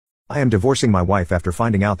I am divorcing my wife after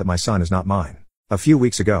finding out that my son is not mine. A few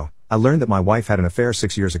weeks ago, I learned that my wife had an affair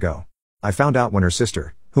 6 years ago. I found out when her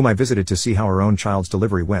sister, whom I visited to see how her own child's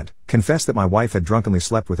delivery went, confessed that my wife had drunkenly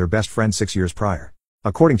slept with her best friend 6 years prior.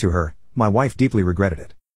 According to her, my wife deeply regretted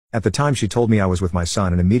it. At the time she told me I was with my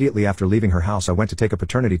son, and immediately after leaving her house I went to take a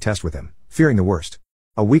paternity test with him, fearing the worst.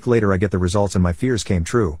 A week later I get the results and my fears came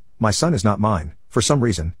true. My son is not mine. For some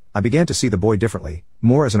reason, I began to see the boy differently,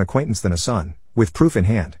 more as an acquaintance than a son. With proof in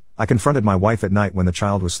hand, I confronted my wife at night when the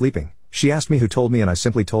child was sleeping. She asked me who told me, and I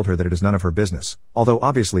simply told her that it is none of her business, although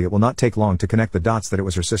obviously it will not take long to connect the dots that it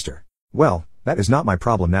was her sister. Well, that is not my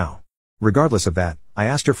problem now. Regardless of that, I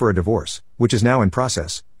asked her for a divorce, which is now in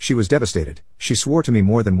process. She was devastated. She swore to me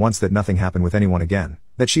more than once that nothing happened with anyone again,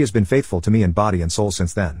 that she has been faithful to me in body and soul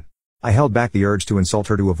since then. I held back the urge to insult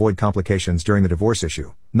her to avoid complications during the divorce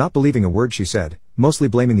issue, not believing a word she said, mostly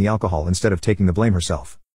blaming the alcohol instead of taking the blame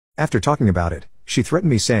herself. After talking about it, she threatened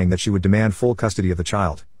me saying that she would demand full custody of the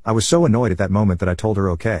child. I was so annoyed at that moment that I told her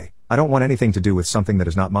okay, I don't want anything to do with something that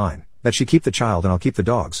is not mine, that she keep the child and I'll keep the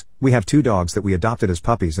dogs. We have 2 dogs that we adopted as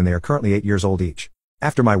puppies and they are currently 8 years old each.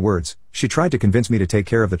 After my words, she tried to convince me to take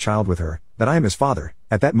care of the child with her, that I am his father.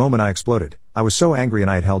 At that moment I exploded. I was so angry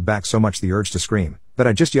and I had held back so much the urge to scream, that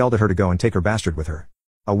I just yelled at her to go and take her bastard with her.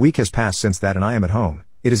 A week has passed since that and I am at home.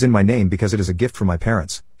 It is in my name because it is a gift from my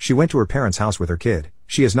parents. She went to her parents' house with her kid.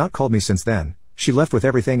 She has not called me since then. She left with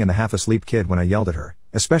everything and the half-asleep kid when I yelled at her,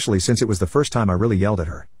 especially since it was the first time I really yelled at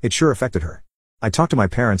her. It sure affected her. I talked to my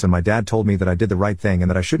parents and my dad told me that I did the right thing and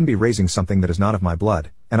that I shouldn't be raising something that is not of my blood,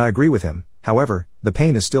 and I agree with him. However, the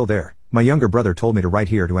pain is still there. My younger brother told me to write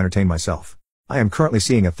here to entertain myself. I am currently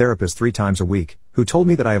seeing a therapist 3 times a week, who told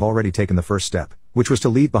me that I have already taken the first step, which was to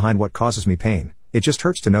leave behind what causes me pain. It just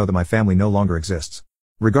hurts to know that my family no longer exists.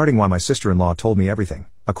 Regarding why my sister-in-law told me everything,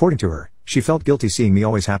 according to her, she felt guilty seeing me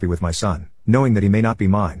always happy with my son, knowing that he may not be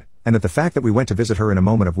mine, and that the fact that we went to visit her in a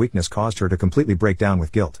moment of weakness caused her to completely break down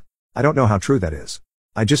with guilt. I don't know how true that is.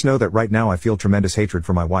 I just know that right now I feel tremendous hatred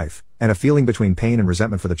for my wife, and a feeling between pain and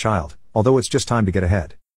resentment for the child, although it's just time to get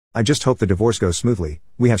ahead. I just hope the divorce goes smoothly.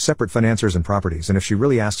 We have separate financiers and properties, and if she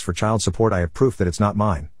really asks for child support I have proof that it's not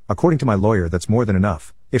mine. According to my lawyer that's more than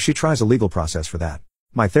enough, if she tries a legal process for that.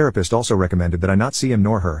 My therapist also recommended that I not see him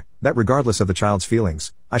nor her, that regardless of the child's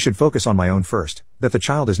feelings, I should focus on my own first, that the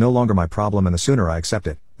child is no longer my problem and the sooner I accept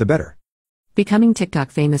it, the better. Becoming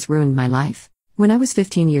TikTok famous ruined my life. When I was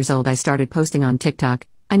 15 years old I started posting on TikTok.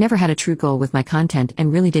 I never had a true goal with my content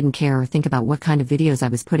and really didn't care or think about what kind of videos I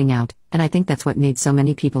was putting out, and I think that's what made so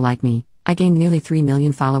many people like me. I gained nearly 3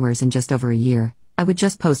 million followers in just over a year. I would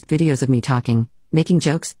just post videos of me talking, making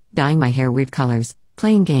jokes, dyeing my hair weird colors,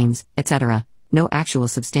 playing games, etc. No actual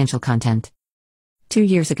substantial content. 2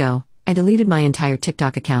 years ago, I deleted my entire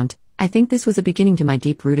TikTok account. I think this was a beginning to my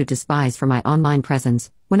deep-rooted despise for my online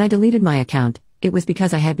presence. When I deleted my account, it was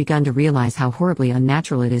because I had begun to realize how horribly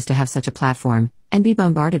unnatural it is to have such a platform, and be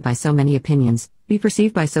bombarded by so many opinions, be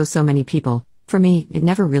perceived by so many people. For me, it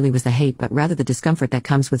never really was the hate but rather the discomfort that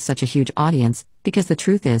comes with such a huge audience, because the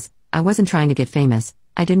truth is, I wasn't trying to get famous,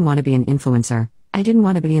 I didn't want to be an influencer, I didn't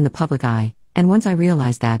want to be in the public eye, and once I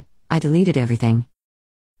realized that, I deleted everything.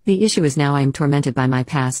 The issue is now I am tormented by my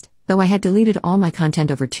past. Though I had deleted all my content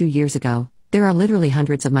over 2 years ago, there are literally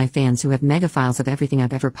hundreds of my fans who have mega files of everything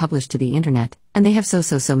I've ever published to the internet, and they have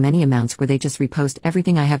so many amounts where they just repost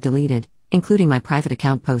everything I have deleted, including my private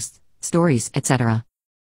account posts, stories, etc.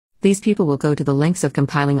 These people will go to the lengths of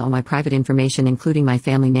compiling all my private information including my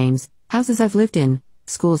family names, houses I've lived in,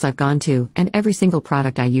 schools I've gone to, and every single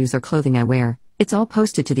product I use or clothing I wear. It's all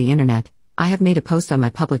posted to the internet. I have made a post on my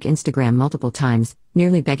public Instagram multiple times,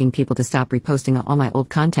 nearly begging people to stop reposting all my old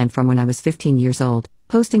content from when I was 15 years old,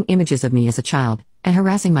 posting images of me as a child, and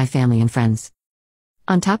harassing my family and friends.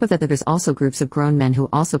 On top of that, there's also groups of grown men who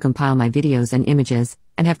also compile my videos and images,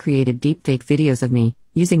 and have created deepfake videos of me,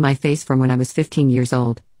 using my face from when I was 15 years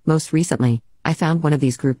old. Most recently, I found one of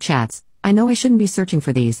these group chats. I know I shouldn't be searching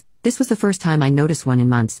for these. This was the first time I noticed one in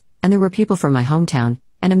months, and there were people from my hometown,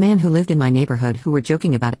 and a man who lived in my neighborhood who were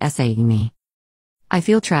joking about essaying me. I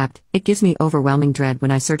feel trapped. It gives me overwhelming dread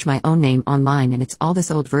when I search my own name online and it's all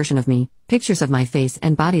this old version of me, pictures of my face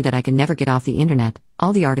and body that I can never get off the internet.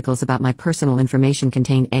 All the articles about my personal information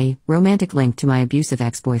contain a romantic link to my abusive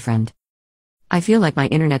ex-boyfriend. I feel like my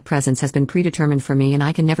internet presence has been predetermined for me and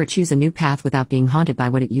I can never choose a new path without being haunted by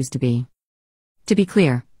what it used to be. To be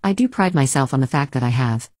clear, I do pride myself on the fact that I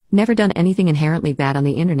have never done anything inherently bad on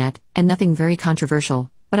the internet, and nothing very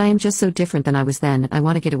controversial, but I am just so different than I was then. I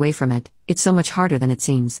want to get away from it. It's so much harder than it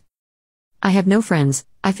seems. I have no friends.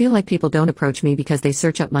 I feel like people don't approach me because they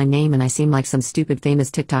search up my name and I seem like some stupid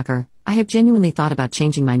famous TikToker. I have genuinely thought about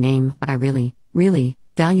changing my name, but I really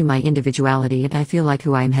value my individuality, and I feel like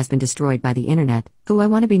who I am has been destroyed by the internet. Who I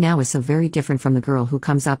want to be now is so very different from the girl who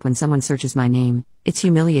comes up when someone searches my name. It's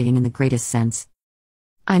humiliating in the greatest sense.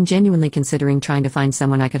 I'm genuinely considering trying to find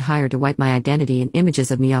someone I could hire to wipe my identity and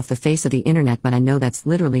images of me off the face of the internet, but I know that's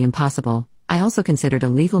literally impossible. I also considered a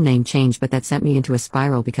legal name change, but that sent me into a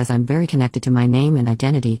spiral because I'm very connected to my name and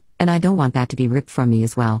identity, and I don't want that to be ripped from me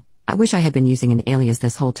as well. I wish I had been using an alias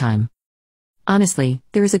this whole time. Honestly,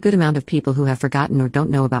 there is a good amount of people who have forgotten or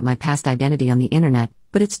don't know about my past identity on the internet,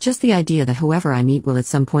 but it's just the idea that whoever I meet will at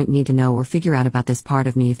some point need to know or figure out about this part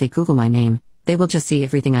of me. If they Google my name, they will just see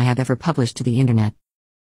everything I have ever published to the internet.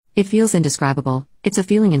 It feels indescribable. It's a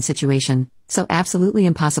feeling and situation, so absolutely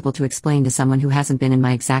impossible to explain to someone who hasn't been in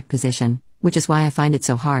my exact position, which is why I find it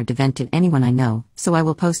so hard to vent to anyone I know, so I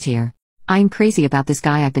will post here. I'm crazy about this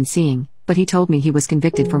guy I've been seeing, but he told me he was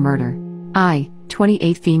convicted for murder. I,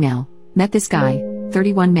 28 female, met this guy,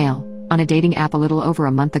 31 male, on a dating app a little over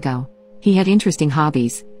a month ago. He had interesting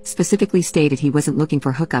hobbies, specifically stated he wasn't looking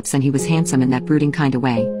for hookups, and he was handsome in that brooding kind of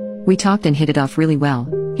way. We talked and hit it off really well.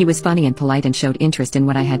 He was funny and polite and showed interest in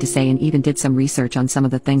what I had to say and even did some research on some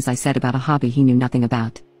of the things I said about a hobby he knew nothing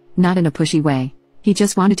about. Not in a pushy way. He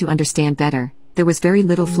just wanted to understand better. There was very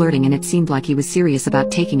little flirting and it seemed like he was serious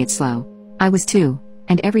about taking it slow. I was too,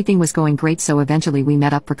 and everything was going great, so eventually we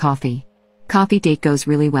met up for coffee. Coffee date goes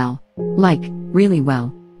really well. Like, really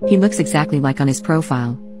well. He looks exactly like on his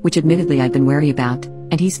profile, which admittedly I've been wary about,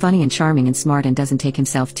 and he's funny and charming and smart and doesn't take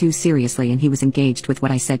himself too seriously, and he was engaged with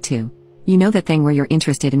what I said too. You know that thing where you're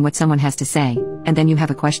interested in what someone has to say, and then you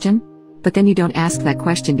have a question? But then you don't ask that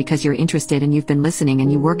question because you're interested and you've been listening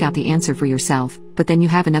and you work out the answer for yourself, but then you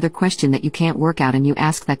have another question that you can't work out and you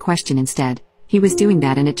ask that question instead. He was doing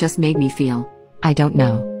that and it just made me feel, I don't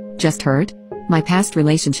know, just hurt? My past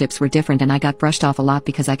relationships were different and I got brushed off a lot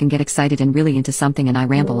because I can get excited and really into something and I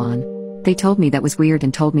ramble on. They told me that was weird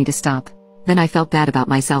and told me to stop. Then I felt bad about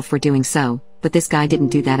myself for doing so, but this guy didn't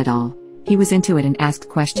do that at all. He was into it and asked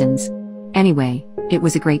questions. Anyway, it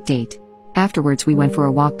was a great date. Afterwards we went for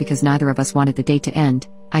a walk because neither of us wanted the date to end,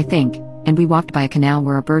 I think, and we walked by a canal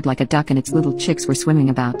where a bird like a duck and its little chicks were swimming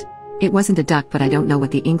about. It wasn't a duck, but I don't know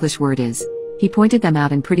what the English word is. He pointed them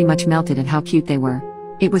out and pretty much melted at how cute they were.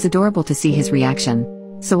 It was adorable to see his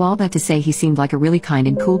reaction. So all that to say, he seemed like a really kind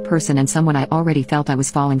and cool person and someone I already felt I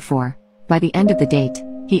was falling for. By the end of the date,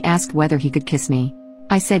 he asked whether he could kiss me.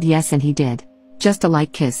 I said yes and he did. Just a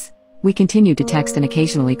light kiss. We continued to text and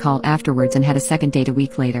occasionally call afterwards and had a second date a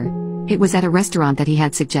week later. It was at a restaurant that he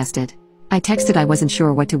had suggested. I texted I wasn't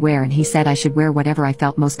sure what to wear and he said I should wear whatever I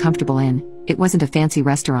felt most comfortable in. It wasn't a fancy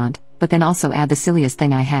restaurant, but then also add the silliest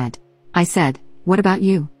thing I had. I said, "What about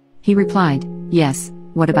you?" He replied, "Yes,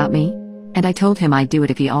 what about me?" And I told him I'd do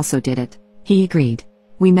it if he also did it. He agreed.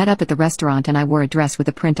 We met up at the restaurant and I wore a dress with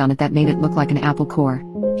a print on it that made it look like an apple core.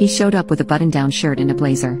 He showed up with a button-down shirt and a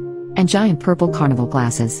blazer. And giant purple carnival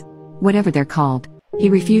glasses. Whatever they're called. He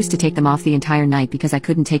refused to take them off the entire night because I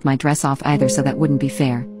couldn't take my dress off either, so that wouldn't be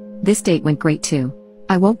fair. This date went great too.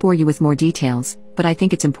 I won't bore you with more details, but I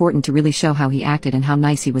think it's important to really show how he acted and how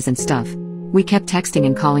nice he was and stuff. We kept texting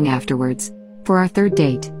and calling afterwards. For our third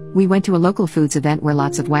date, we went to a local foods event where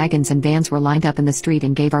lots of wagons and vans were lined up in the street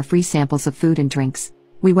and gave our free samples of food and drinks.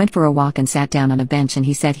 We went for a walk and sat down on a bench and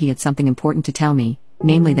he said he had something important to tell me,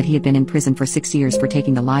 namely that he had been in prison for 6 years for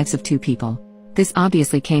taking the lives of 2 people. This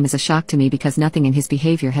obviously came as a shock to me because nothing in his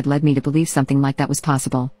behavior had led me to believe something like that was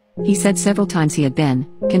possible. He said several times he had been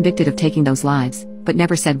convicted of taking those lives, but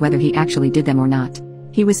never said whether he actually did them or not.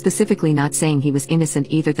 He was specifically not saying he was innocent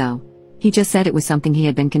either though. He just said it was something he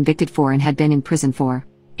had been convicted for and had been in prison for.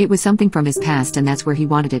 It was something from his past and that's where he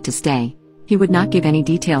wanted it to stay. He would not give any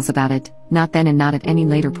details about it, not then and not at any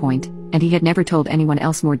later point, and he had never told anyone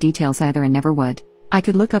else more details either and never would. I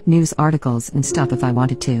could look up news articles and stuff if I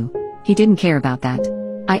wanted to. He didn't care about that.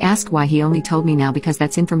 I asked why he only told me now because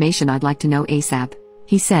that's information I'd like to know ASAP.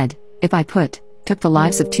 He said, if I took the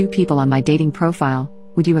lives of 2 people on my dating profile,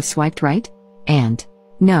 would you have swiped right? And,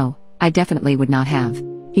 no, I definitely would not have.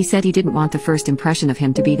 He said he didn't want the first impression of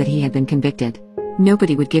him to be that he had been convicted.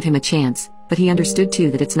 Nobody would give him a chance, but he understood too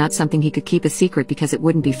that it's not something he could keep a secret because it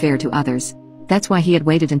wouldn't be fair to others. That's why he had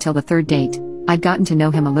waited until the third date. I'd gotten to know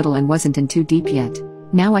him a little and wasn't in too deep yet.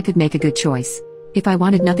 Now I could make a good choice. If I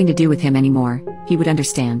wanted nothing to do with him anymore, he would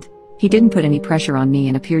understand. He didn't put any pressure on me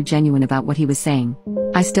and appeared genuine about what he was saying.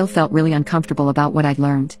 I still felt really uncomfortable about what I'd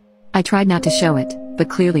learned. I tried not to show it, but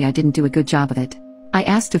clearly I didn't do a good job of it. I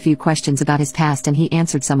asked a few questions about his past and he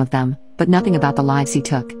answered some of them, but nothing about the lives he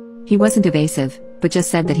took. He wasn't evasive, but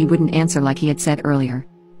just said that he wouldn't answer like he had said earlier.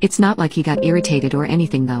 It's not like he got irritated or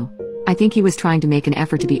anything though. I think he was trying to make an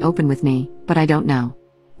effort to be open with me, but I don't know.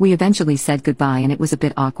 We eventually said goodbye and it was a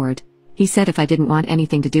bit awkward. He said if I didn't want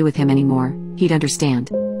anything to do with him anymore, he'd understand.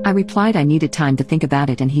 I replied I needed time to think about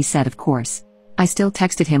it and he said of course. I still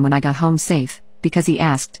texted him when I got home safe, because he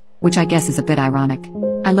asked, which I guess is a bit ironic.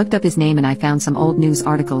 I looked up his name and I found some old news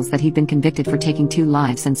articles that he'd been convicted for taking 2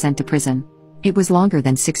 lives and sent to prison. It was longer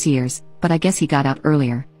than 6 years, but I guess he got out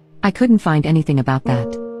earlier. I couldn't find anything about that.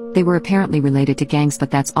 They were apparently related to gangs, but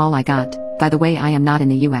that's all I got. By the way, I am not in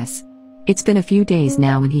the US. It's been a few days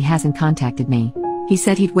now and he hasn't contacted me. He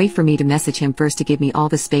said he'd wait for me to message him first to give me all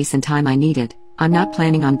the space and time I needed. I'm not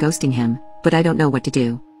planning on ghosting him, but I don't know what to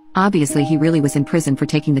do. Obviously he really was in prison for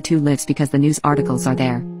taking the 2 lives because the news articles are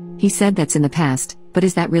there. He said that's in the past, but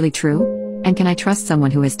is that really true? And can I trust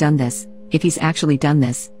someone who has done this, if he's actually done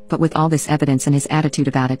this, but with all this evidence and his attitude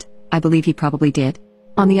about it, I believe he probably did?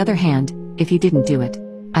 On the other hand, if he didn't do it,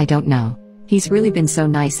 I don't know. He's really been so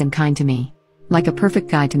nice and kind to me. Like a perfect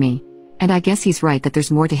guy to me. And I guess he's right that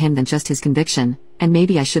there's more to him than just his conviction, and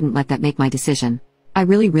maybe I shouldn't let that make my decision. I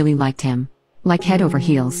really liked him. Like head over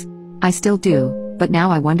heels. I still do, but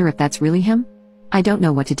now I wonder if that's really him? I don't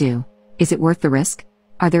know what to do. Is it worth the risk?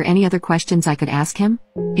 Are there any other questions I could ask him?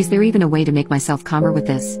 Is there even a way to make myself calmer with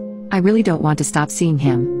this? I really don't want to stop seeing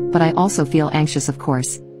him, but I also feel anxious, of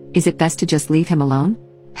course. Is it best to just leave him alone?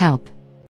 Help.